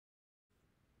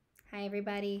Hi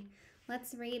everybody.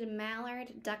 Let's read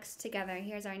Mallard Ducks together.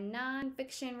 Here's our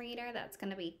nonfiction reader that's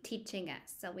going to be teaching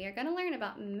us. So we are going to learn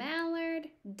about mallard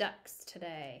ducks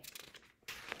today.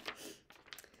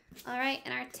 All right,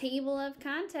 in our table of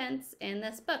contents in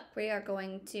this book, we are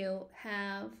going to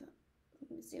have,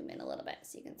 zoom in a little bit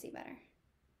so you can see better.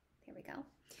 There we go.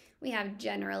 We have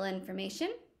general information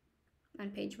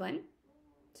on page 1.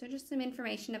 So just some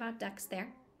information about ducks there.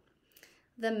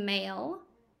 The male.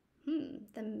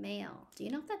 The male. Do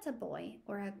you know if that's a boy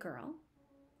or a girl?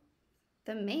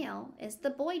 The male is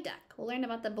the boy duck. We'll learn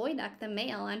about the boy duck, the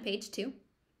male, on page 2.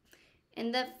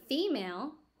 And the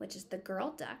female, which is the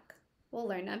girl duck, we'll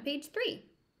learn on page 3.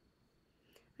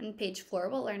 On page 4,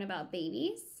 we'll learn about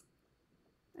babies.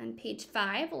 On page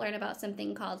 5, we'll learn about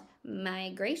something called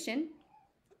migration.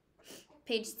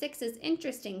 Page 6 is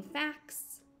interesting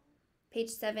facts. Page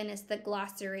 7 is the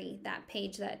glossary, that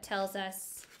page that tells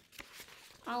us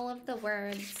all of the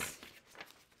words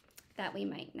that we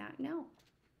might not know.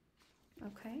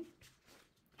 Okay,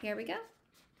 here we go.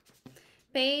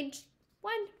 Page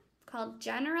 1, called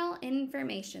General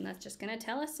Information. That's just going to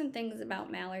tell us some things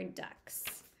about mallard ducks.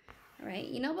 All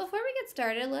right, before we get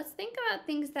started, let's think about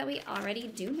things that we already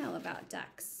do know about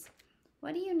ducks.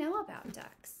 What do you know about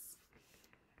ducks?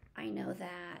 I know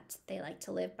that they like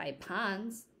to live by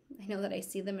ponds. I know that I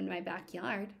see them in my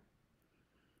backyard.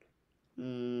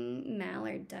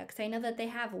 Mallard ducks. I know that they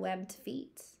have webbed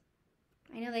feet.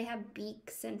 I know they have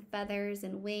beaks and feathers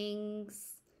and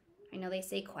wings. I know they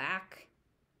say quack.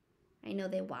 I know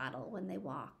they waddle when they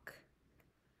walk.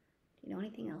 Do you know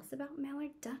anything else about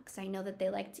mallard ducks? I know that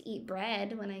they like to eat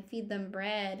bread when I feed them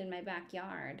bread in my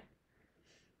backyard.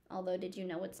 Although, did you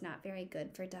know it's not very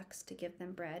good for ducks to give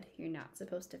them bread? You're not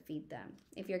supposed to feed them.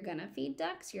 If you're gonna feed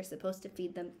ducks, you're supposed to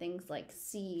feed them things like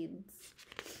seeds.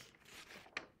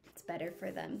 It's better for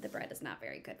them. The bread is not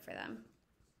very good for them.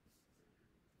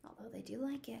 Although they do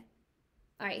like it.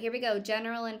 All right, here we go.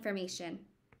 General information.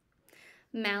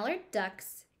 Mallard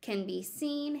ducks can be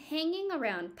seen hanging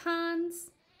around ponds,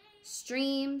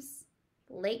 streams,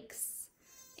 lakes,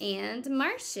 and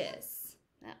marshes.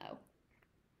 Uh-oh.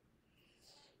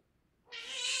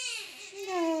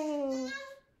 No.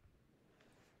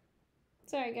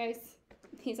 Sorry, guys.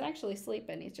 He's actually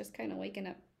sleeping. He's just kind of waking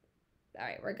up. All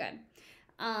right, we're good.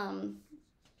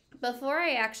 Before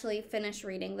I actually finish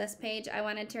reading this page, I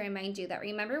wanted to remind you that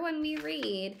remember when we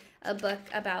read a book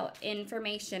about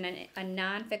information, and a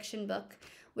nonfiction book,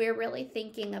 we're really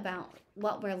thinking about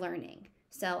what we're learning.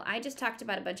 So I just talked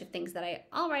about a bunch of things that I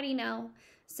already know.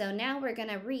 So now we're going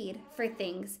to read for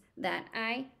things that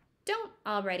I don't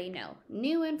already know.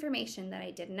 New information that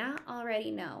I did not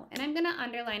already know. And I'm going to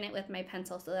underline it with my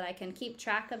pencil so that I can keep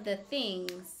track of the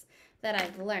things that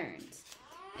I've learned.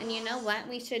 And you know what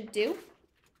we should do?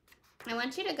 I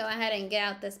want you to go ahead and get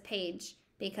out this page,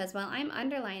 because while I'm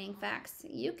underlining facts,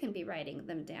 you can be writing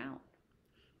them down.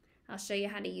 I'll show you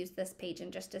how to use this page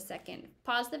in just a second.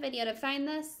 Pause the video to find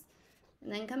this,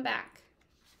 and then come back.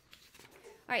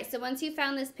 All right, so once you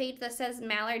found this page that says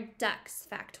mallard ducks,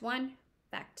 fact 1,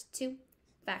 fact 2,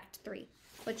 fact 3,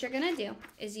 what you're gonna do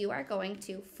is you are going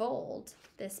to fold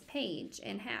this page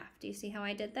in half. Do you see how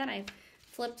I did that? I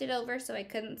flipped it over so I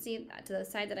couldn't see to the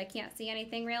side that I can't see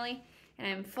anything really. And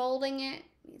I'm folding it,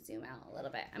 let me zoom out a little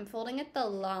bit. I'm folding it the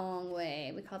long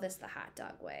way. We call this the hot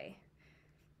dog way.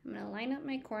 I'm gonna line up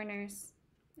my corners,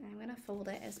 and I'm gonna fold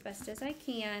it as best as I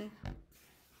can.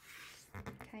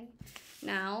 Okay,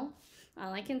 now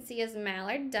all I can see is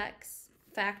mallard ducks,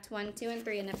 fact 1, 2, and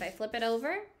 3. And if I flip it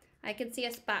over, I can see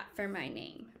a spot for my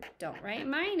name. Don't write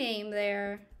my name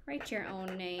there, write your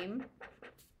own name.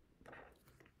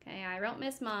 Okay, I wrote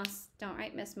Miss Moss. Don't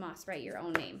write Miss Moss, write your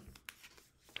own name.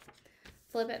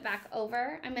 Flip it back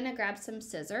over. I'm gonna grab some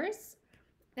scissors,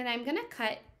 and I'm gonna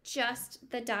cut just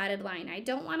the dotted line. I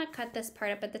don't wanna cut this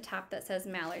part up at the top that says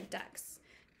mallard ducks.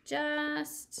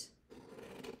 Just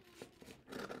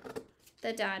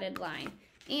the dotted line.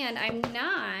 And I'm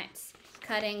not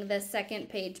cutting the second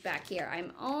page back here.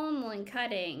 I'm only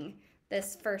cutting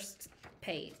this first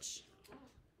page.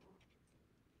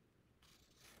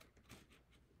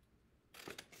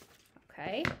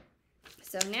 Okay,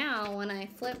 so now when I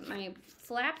flip my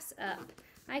flaps up,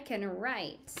 I can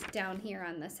write down here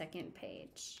on the second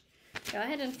page. Go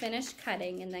ahead and finish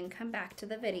cutting and then come back to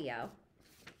the video.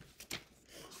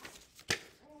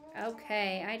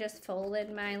 Okay, I just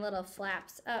folded my little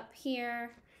flaps up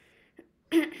here.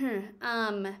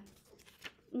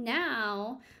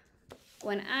 Now,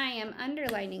 when I am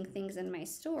underlining things in my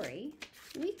story,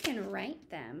 we can write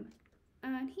them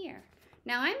on here.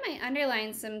 Now, I might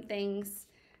underline some things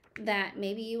that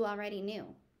maybe you already knew,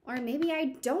 or maybe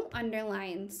I don't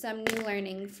underline some new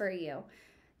learning for you.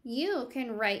 You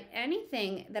can write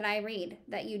anything that I read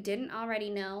that you didn't already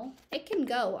know. It can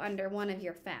go under one of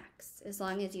your facts as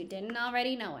long as you didn't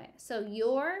already know it. So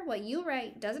what you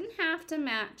write doesn't have to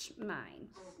match mine.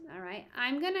 All right,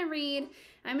 I'm going to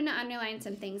underline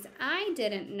some things I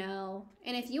didn't know.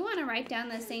 And if you want to write down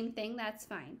the same thing, that's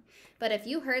fine. But if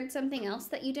you heard something else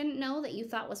that you didn't know that you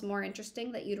thought was more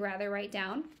interesting that you'd rather write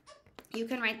down, you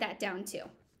can write that down too.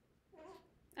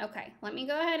 Okay, let me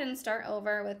go ahead and start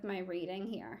over with my reading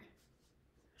here.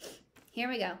 Here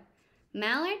we go.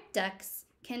 Mallard ducks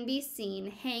can be seen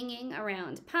hanging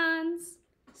around ponds,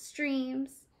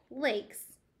 streams, lakes,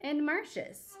 and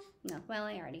marshes. No, well,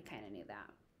 I already kind of knew that.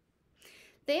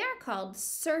 They are called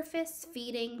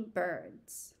surface-feeding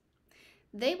birds.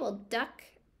 They will duck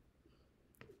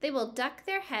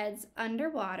their heads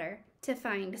underwater to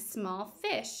find small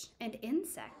fish and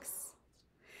insects.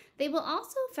 They will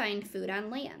also find food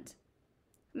on land.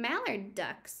 Mallard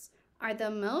ducks are the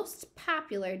most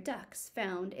popular ducks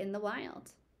found in the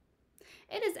wild.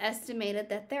 It is estimated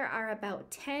that there are about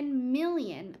 10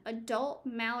 million adult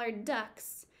mallard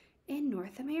ducks in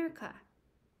North America.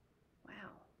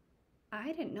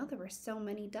 I didn't know there were so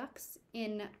many ducks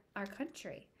in our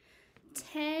country.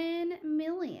 10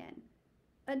 million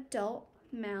adult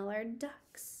mallard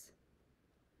ducks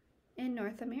in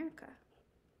North America.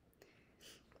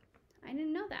 I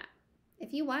didn't know that.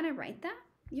 If you want to write that,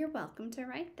 you're welcome to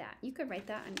write that. You could write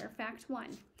that under fact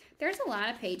 1. There's a lot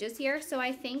of pages here, so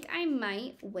I think I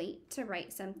might wait to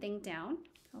write something down,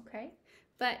 okay?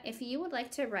 But if you would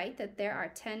like to write that there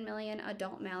are 10 million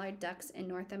adult mallard ducks in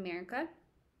North America,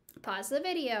 pause the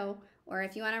video, or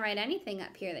if you want to write anything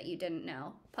up here that you didn't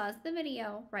know, pause the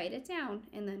video, write it down,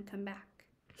 and then come back.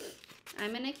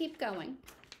 I'm going to keep going.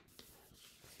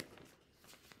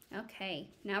 Okay,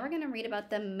 now we're going to read about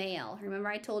the male. Remember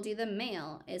I told you the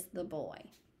male is the boy.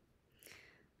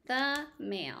 The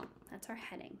male, that's our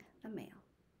heading, the male.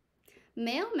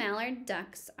 Male mallard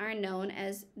ducks are known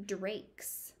as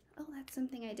drakes. Oh, that's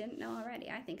something I didn't know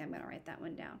already. I think I'm going to write that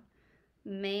one down.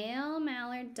 Male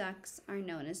mallard ducks are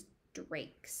known as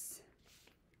drakes.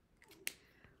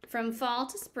 From fall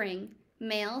to spring,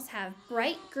 males have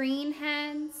bright green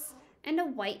heads and a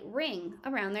white ring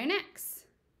around their necks.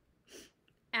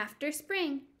 After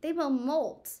spring, they will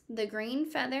molt the green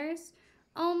feathers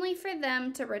only for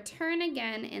them to return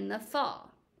again in the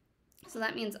fall. So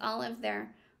that means all of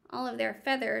their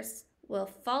feathers will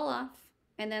fall off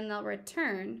and then they'll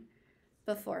return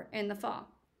in the fall.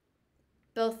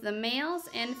 Both the males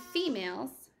and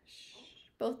females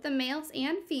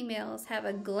have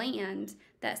a gland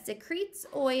that secretes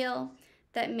oil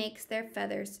that makes their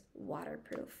feathers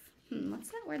waterproof. What's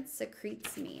that word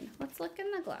secretes mean? Let's look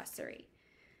in the glossary.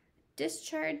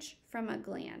 Discharging from a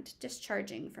gland.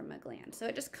 So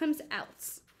it just comes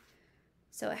out.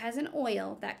 So it has an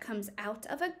oil that comes out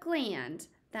of a gland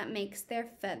that makes their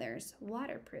feathers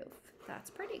waterproof. That's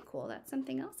pretty cool. That's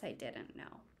something else I didn't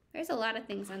know. There's a lot of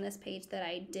things on this page that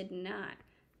I did not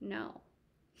know.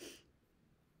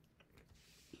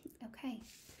 Okay,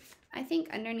 I think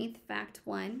underneath fact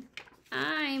 1,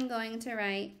 I'm going to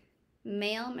write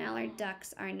male mallard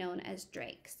ducks are known as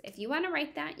drakes. If you want to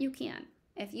write that, you can.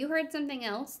 If you heard something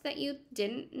else that you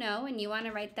didn't know and you want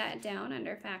to write that down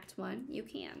under fact 1, you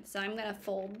can. So I'm going to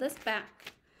fold this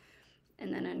back,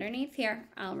 and then underneath here,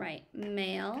 I'll write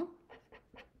male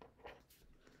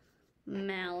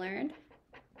mallard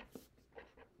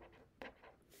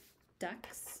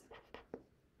ducks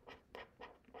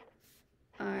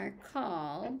are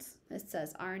called, it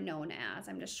says are known as,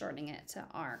 I'm just shortening it to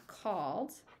are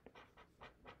called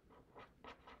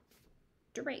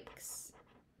drakes.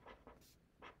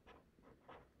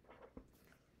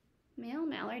 Male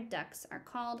mallard ducks are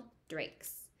called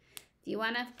drakes. If you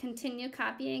want to continue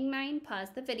copying mine, pause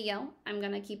the video. I'm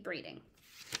going to keep reading.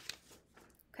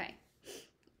 Okay.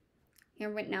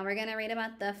 Now we're going to read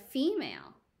about the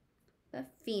female. The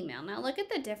female. Now look at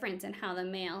the difference in how the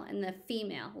male and the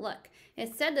female look.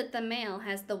 It said that the male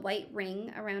has the white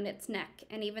ring around its neck,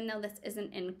 and even though this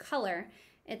isn't in color,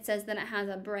 it says that it has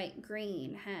a bright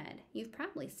green head. You've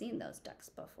probably seen those ducks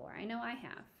before. I know I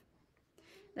have.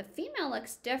 The female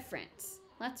looks different.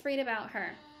 Let's read about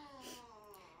her.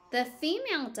 The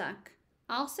female duck,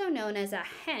 also known as a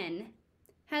hen,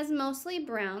 has mostly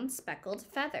brown speckled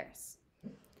feathers.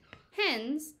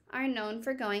 Hens are known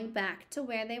for going back to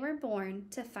where they were born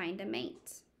to find a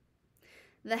mate.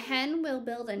 The hen will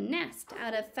build a nest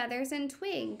out of feathers and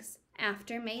twigs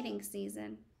after mating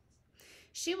season.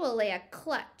 She will lay a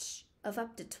clutch of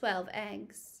up to 12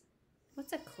 eggs.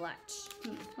 What's a clutch?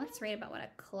 Let's read about what a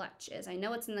clutch is. I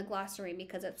know it's in the glossary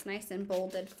because it's nice and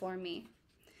bolded for me.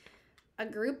 A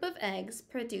group of eggs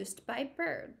produced by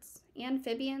birds,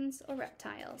 amphibians, or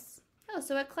reptiles. Oh,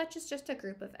 so a clutch is just a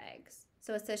group of eggs.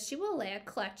 So it says she will lay a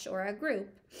clutch or a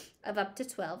group of up to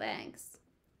 12 eggs.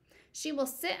 She will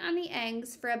sit on the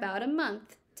eggs for about a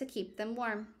month to keep them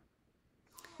warm.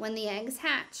 When the eggs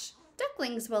hatch,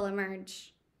 ducklings will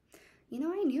emerge. You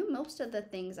know, I knew most of the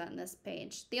things on this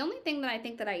page. The only thing that I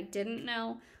think that I didn't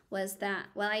know was that,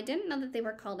 well, I didn't know that they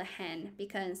were called a hen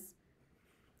because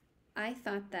I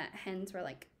thought that hens were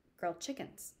like grilled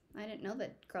chickens. I didn't know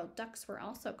that grilled ducks were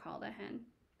also called a hen.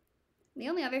 The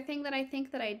only other thing that I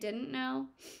think that I didn't know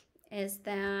is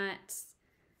that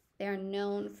they're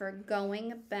known for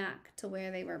going back to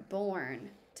where they were born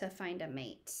to find a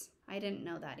mate. I didn't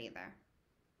know that either.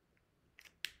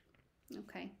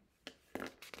 Okay.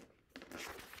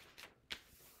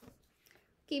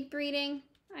 Keep reading.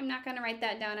 I'm not going to write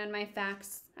that down on my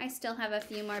facts. I still have a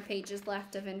few more pages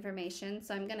left of information,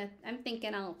 so I'm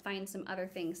thinking I'll find some other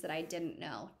things that I didn't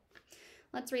know.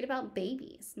 Let's read about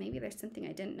babies. Maybe there's something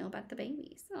I didn't know about the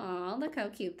babies. Oh, look how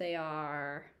cute they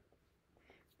are.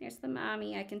 There's the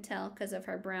mommy, I can tell because of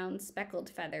her brown speckled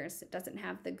feathers. It doesn't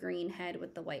have the green head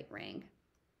with the white ring.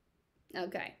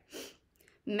 Okay.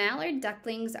 Mallard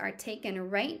ducklings are taken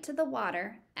right to the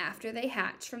water after they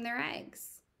hatch from their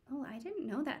eggs. Oh, I didn't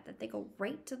know that they go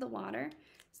right to the water.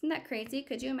 Isn't that crazy?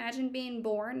 Could you imagine being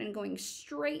born and going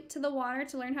straight to the water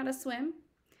to learn how to swim?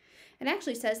 It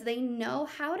actually says they know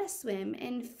how to swim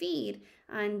and feed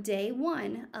on day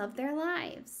 1 of their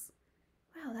lives.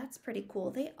 Wow, that's pretty cool.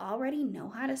 They already know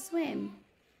how to swim.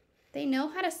 They know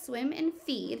how to swim and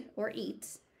feed or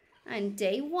eat on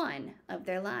day 1 of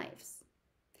their lives.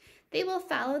 They will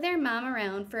follow their mom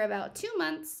around for about 2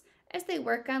 months as they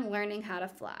work on learning how to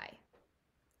fly.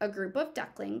 A group of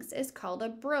ducklings is called a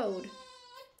brood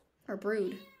or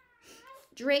brood.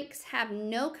 Drakes have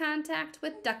no contact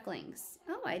with ducklings.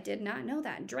 Oh, I did not know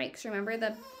that. Drakes, remember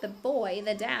the boy,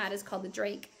 the dad is called the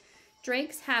drake.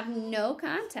 Drakes have no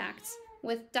contact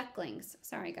with ducklings.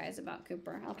 Sorry guys about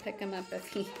Cooper. I'll pick him up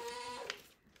if he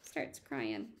starts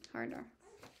crying harder.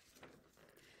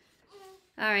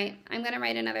 All right, I'm going to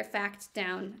write another fact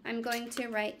down. I'm going to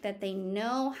write that they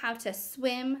know how to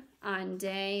swim on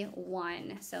day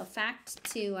 1. So fact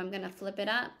 2, I'm going to flip it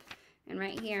up. And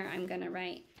right here, I'm going to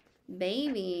write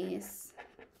babies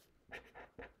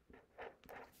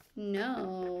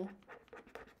know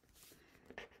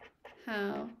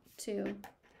how to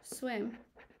swim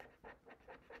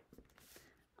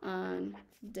on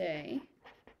day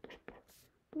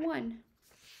 1.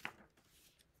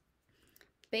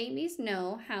 Babies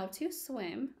know how to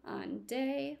swim on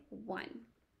day 1.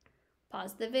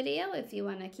 Pause the video if you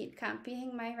want to keep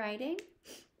copying my writing.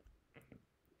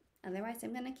 Otherwise,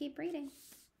 I'm going to keep reading.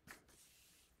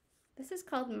 This is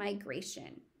called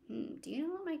migration. Do you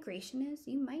know what migration is?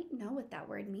 You might know what that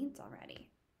word means already.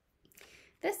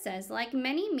 This says, like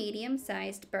many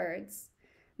medium-sized birds,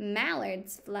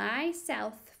 mallards fly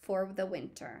south for the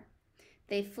winter.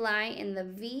 They fly in the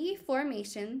V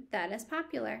formation that is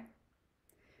popular.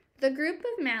 The group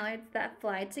of mallards that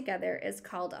fly together is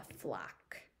called a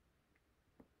flock.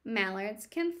 Mallards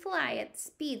can fly at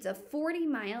speeds of 40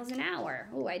 miles an hour.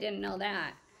 Oh, I didn't know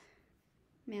that.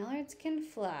 Mallards can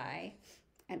fly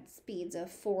at speeds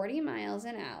of 40 miles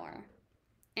an hour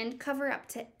and cover up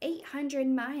to 800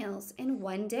 miles in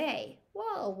one day.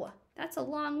 Whoa, that's a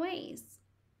long ways.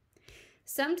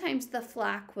 Sometimes the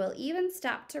flock will even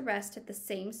stop to rest at the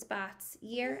same spots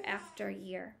year after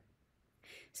year.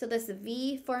 So this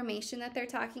V formation that they're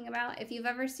talking about, if you've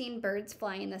ever seen birds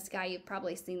fly in the sky, you've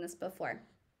probably seen this before.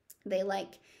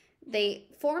 They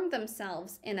form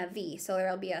themselves in a V. So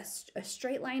there'll be a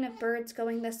straight line of birds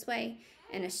going this way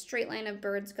and a straight line of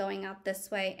birds going out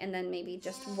this way, and then maybe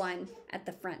just one at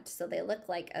the front. So they look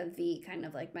like a V, kind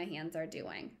of like my hands are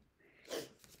doing.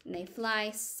 And they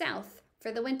fly south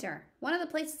for the winter. One of the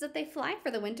places that they fly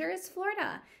for the winter is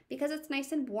Florida because it's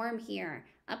nice and warm here.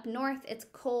 Up north, it's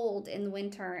cold in the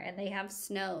winter and they have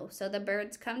snow. So the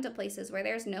birds come to places where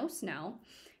there's no snow.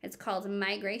 It's called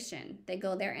migration. They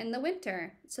go there in the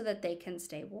winter so that they can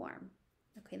stay warm.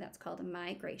 Okay, that's called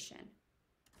migration.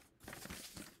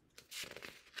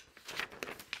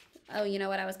 Oh, you know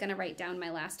what? I was going to write down my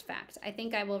last fact. I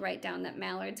think I will write down that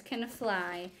mallards can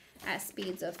fly at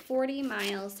speeds of 40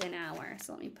 miles an hour.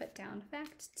 So let me put down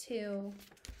fact 2.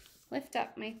 Lift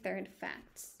up my third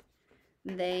fact.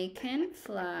 They can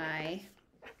fly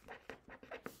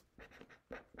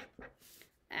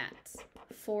at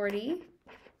 40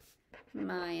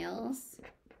 miles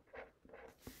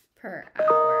per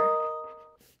hour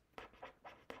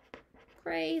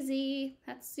crazy.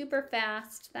 That's super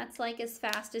fast. That's like as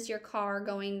fast as your car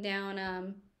going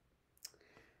down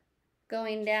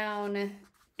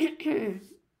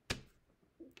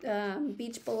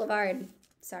Beach Boulevard.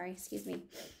 Sorry, excuse me.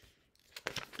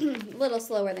 A little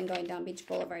slower than going down Beach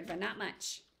Boulevard, but not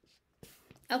much.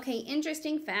 Okay,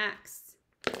 interesting facts.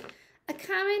 A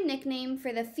common nickname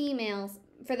for the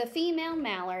female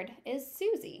mallard is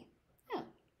Susie. Oh,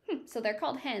 so they're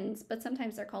called hens, but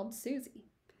sometimes they're called Susie.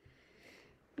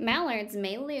 Mallards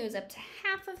may lose up to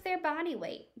half of their body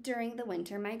weight during the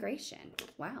winter migration.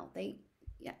 Wow, they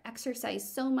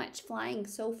exercise so much flying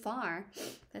so far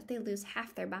that they lose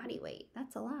half their body weight.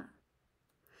 That's a lot.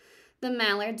 The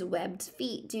mallard's webbed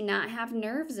feet do not have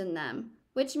nerves in them,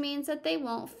 which means that they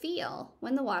won't feel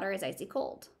when the water is icy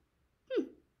cold.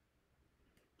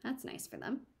 That's nice for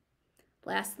them.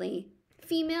 Lastly,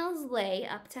 females lay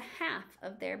up to half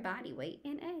of their body weight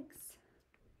in eggs.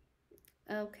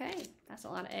 Okay, that's a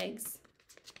lot of eggs.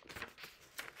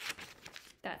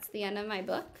 That's the end of my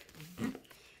book.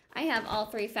 I have all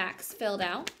 3 facts filled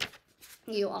out.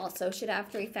 You also should have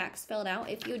 3 facts filled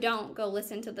out. If you don't, go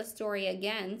listen to the story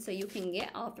again so you can get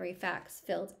all 3 facts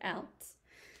filled out.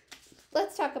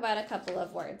 Let's talk about a couple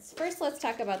of words. First, let's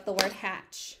talk about the word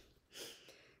hatch.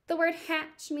 The word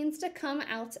hatch means to come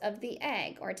out of the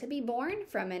egg or to be born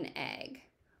from an egg.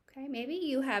 Okay, maybe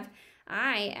you have,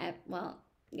 I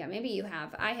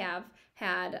have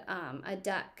had a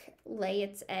duck lay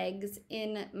its eggs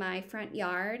in my front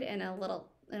yard in a little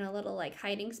like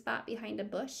hiding spot behind a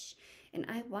bush, and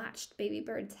I watched baby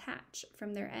birds hatch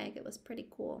from their egg. It was pretty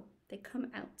cool. They come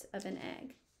out of an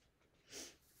egg.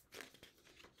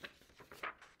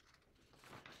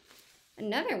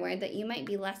 Another word that you might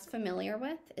be less familiar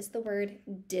with is the word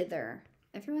dither.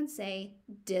 Everyone say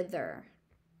dither.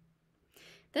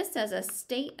 This says a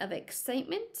state of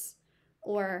excitement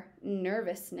or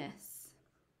nervousness.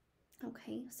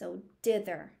 Okay, so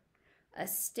dither, a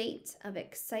state of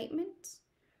excitement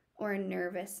or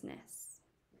nervousness.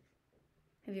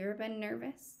 Have you ever been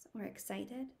nervous or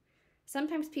excited?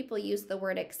 Sometimes people use the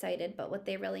word excited, but what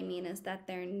they really mean is that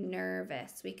they're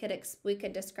nervous. We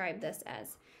could describe this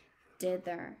as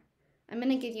dither. I'm going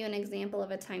to give you an example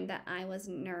of a time that I was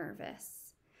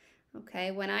nervous. Okay,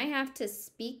 when I have to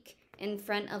speak in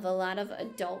front of a lot of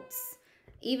adults,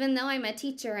 even though I'm a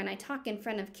teacher and I talk in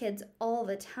front of kids all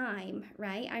the time,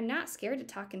 right? I'm not scared to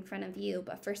talk in front of you,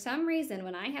 but for some reason,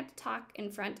 when I have to talk in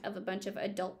front of a bunch of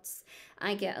adults,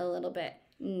 I get a little bit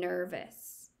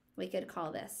nervous. We could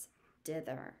call this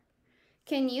dither.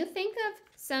 Can you think of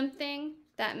something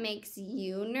that makes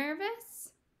you nervous?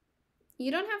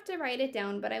 You don't have to write it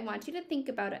down, but I want you to think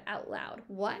about it out loud.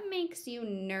 What makes you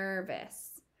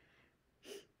nervous?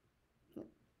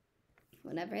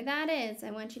 Whatever that is,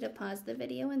 I want you to pause the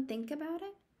video and think about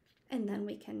it, and then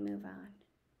we can move on.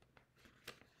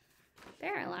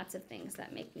 There are lots of things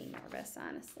that make me nervous,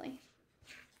 honestly.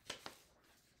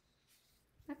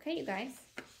 Okay, you guys.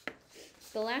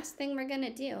 The last thing we're going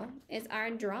to do is our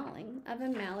drawing of a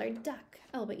mallard duck.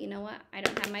 Oh, but you know what? I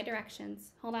don't have my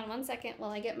directions. Hold on one second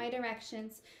while I get my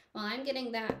directions. While I'm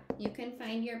getting that, you can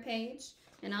find your page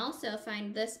and also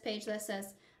find this page that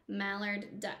says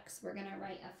mallard ducks. We're going to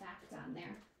write a fact on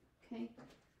there. Okay?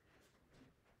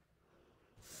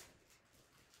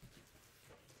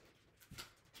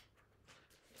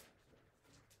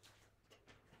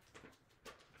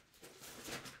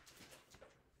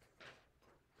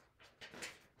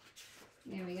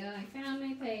 There we go. I found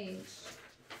my page.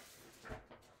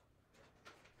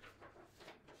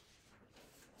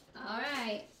 All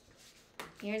right.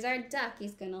 Here's our duck.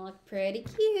 He's going to look pretty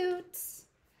cute.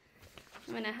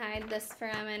 I'm going to hide this for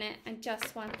a minute. I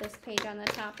just want this page on the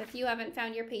top. If you haven't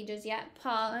found your pages yet,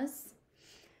 pause,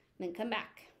 then come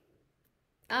back.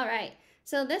 All right.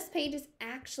 So this page is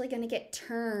actually going to get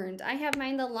turned. I have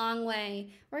mine the long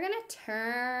way. We're going to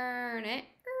turn it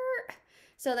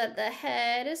so that the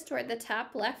head is toward the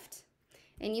top left,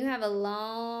 and you have a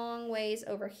long ways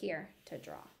over here to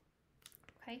draw.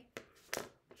 Okay?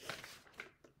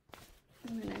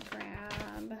 I'm going to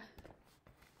grab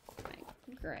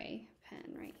my gray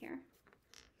pen right here.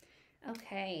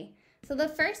 Okay, so the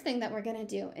first thing that we're going to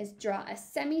do is draw a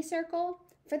semicircle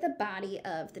for the body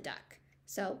of the duck.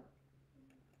 So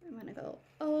I'm going to go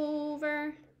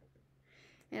over,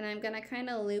 and I'm going to kind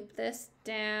of loop this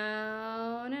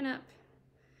down and up.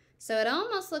 So it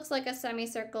almost looks like a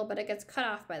semicircle, but it gets cut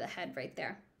off by the head right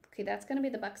there. Okay, that's going to be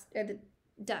the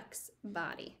duck's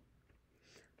body.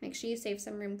 Make sure you save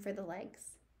some room for the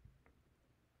legs.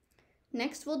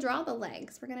 Next, we'll draw the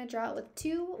legs. We're going to draw it with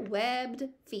 2 webbed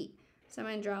feet. So I'm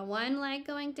going to draw one leg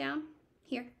going down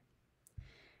here.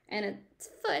 And its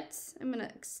foot, I'm going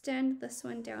to extend this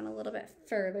one down a little bit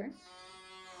further.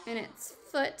 And its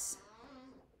foot is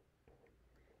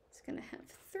going to have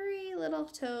 3 little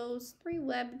toes, 3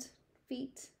 webbed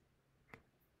feet,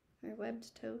 or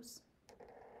webbed toes.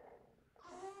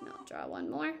 And I'll draw one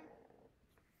more.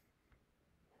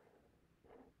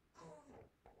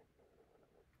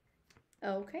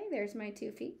 Okay, there's my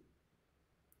 2 feet.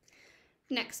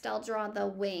 Next, I'll draw the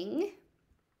wing.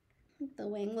 The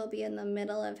wing will be in the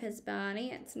middle of his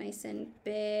body. It's nice and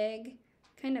big,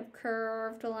 kind of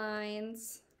curved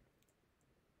lines.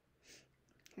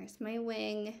 Here's my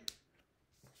wing.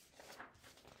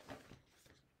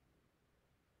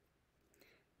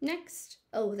 Next,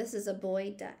 oh, this is a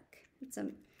boy duck. It's a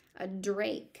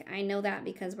drake. I know that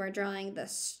because we're drawing the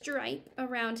stripe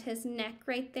around his neck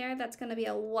right there. That's going to be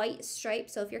a white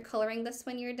stripe. So if you're coloring this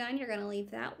when you're done, you're going to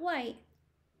leave that white.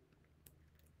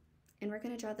 And we're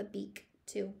going to draw the beak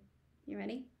too. You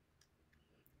ready?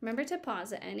 Remember to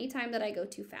pause at any time that I go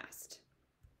too fast.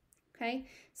 Okay,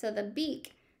 so the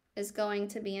beak is going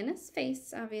to be in his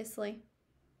face, obviously.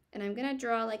 And I'm going to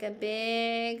draw like a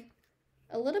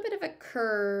little bit of a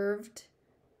curved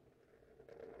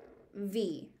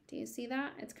V. Do you see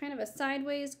that? It's kind of a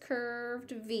sideways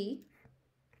curved V.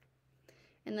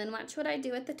 And then watch what I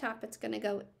do at the top. It's going to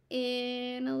go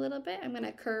in a little bit. I'm going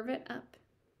to curve it up.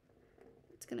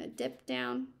 It's going to dip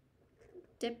down,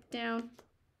 dip down.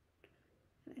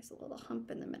 There's a little hump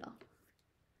in the middle.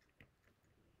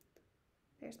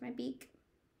 There's my beak.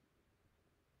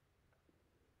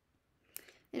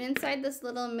 And inside this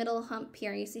little middle hump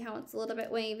here, you see how it's a little bit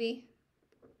wavy?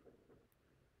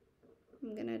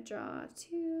 I'm gonna draw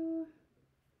two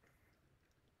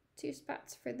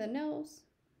spots for the nose.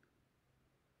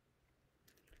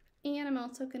 And I'm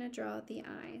also gonna draw the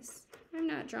eyes. I'm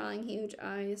not drawing huge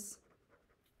eyes.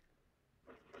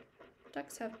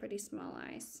 Ducks have pretty small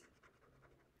eyes.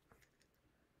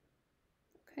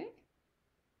 Okay.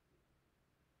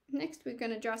 Next, we're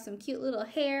gonna draw some cute little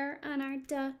hair on our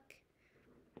duck.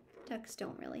 Ducks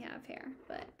don't really have hair,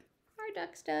 but our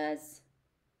ducks does.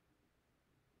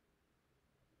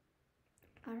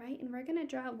 All right, and we're gonna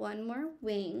draw one more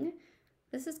wing.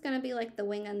 This is gonna be like the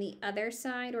wing on the other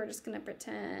side. We're just gonna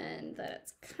pretend that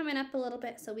it's coming up a little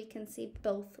bit so we can see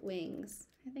both wings.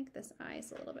 I think this eye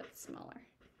is a little bit smaller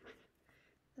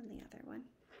than the other one.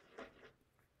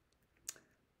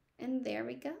 And there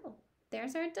we go.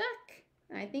 There's our duck.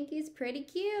 I think he's pretty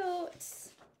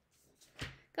cute.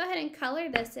 Go ahead and color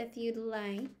this if you'd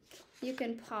like. You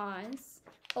can pause,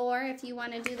 or if you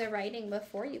want to do the writing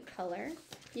before you color,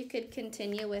 you could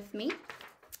continue with me.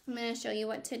 I'm going to show you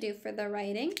what to do for the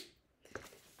writing. I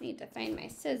need to find my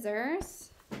scissors.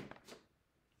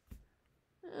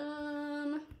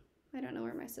 I don't know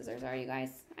where my scissors are, you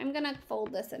guys. I'm going to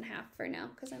fold this in half for now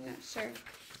because I'm not sure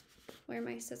where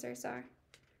my scissors are.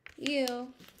 You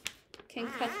can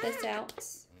cut this out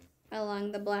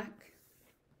along the black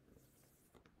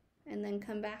and then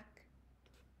come back.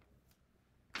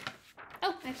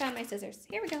 Oh, I found my scissors.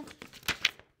 Here we go.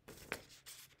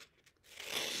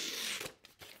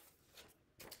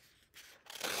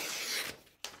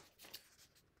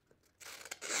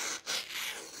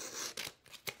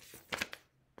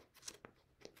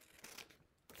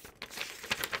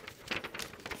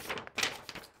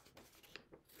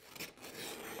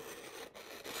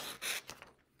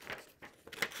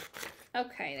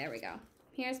 Okay, there we go.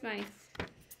 Here's my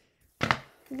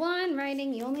one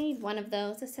writing. You only need one of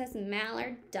those. It says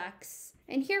mallard ducks.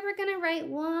 And here we're going to write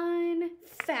one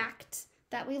fact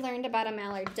that we learned about a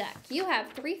mallard duck. You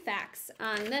have 3 facts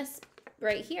on this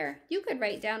right here. You could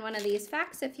write down one of these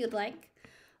facts if you'd like.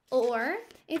 Or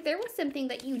if there was something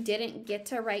that you didn't get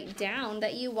to write down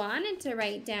that you wanted to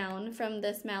write down from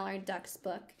this Mallard Ducks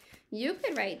book, you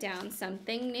could write down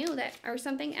something new or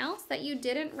something else that you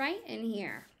didn't write in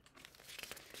here.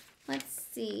 Let's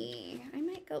see. I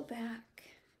might go back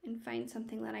and find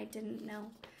something that I didn't know.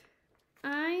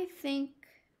 I think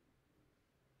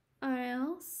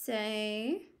I'll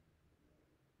say,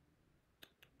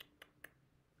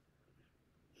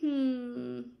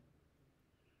 maybe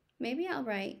I'll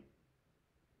write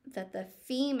that the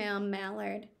female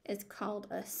mallard is called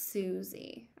a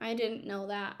Susie. I didn't know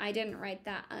that. I didn't write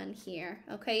that on here.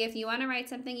 Okay, if you want to write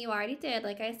something you already did,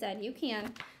 like I said, you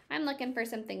can. I'm looking for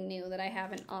something new that I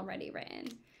haven't already written.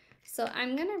 So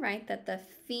I'm going to write that the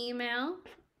female,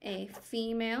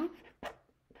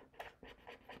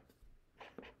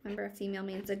 remember a female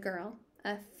means a girl,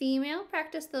 a female,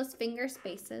 practice those finger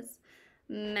spaces,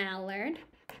 mallard,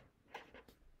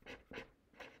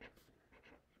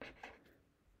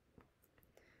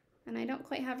 And I don't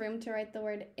quite have room to write the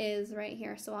word is right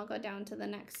here, so I'll go down to the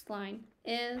next line.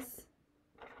 Is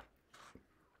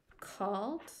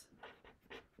called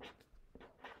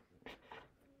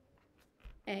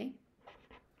a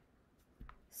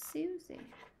Susie.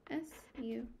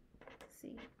 S-U-C-Y.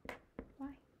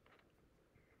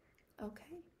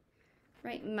 Okay.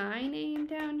 Write my name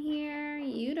down here.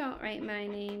 You don't write my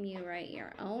name, you write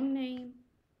your own name.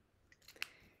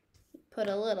 Put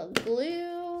a little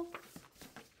glue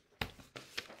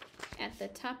at the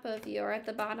top of at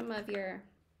the bottom of your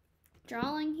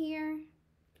drawing here.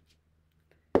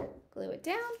 Glue it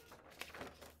down.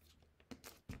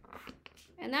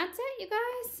 And that's it, you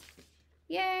guys.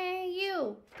 Yay,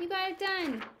 you got it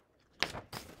done.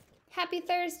 Happy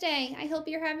Thursday. I hope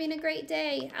you're having a great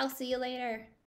day. I'll see you later.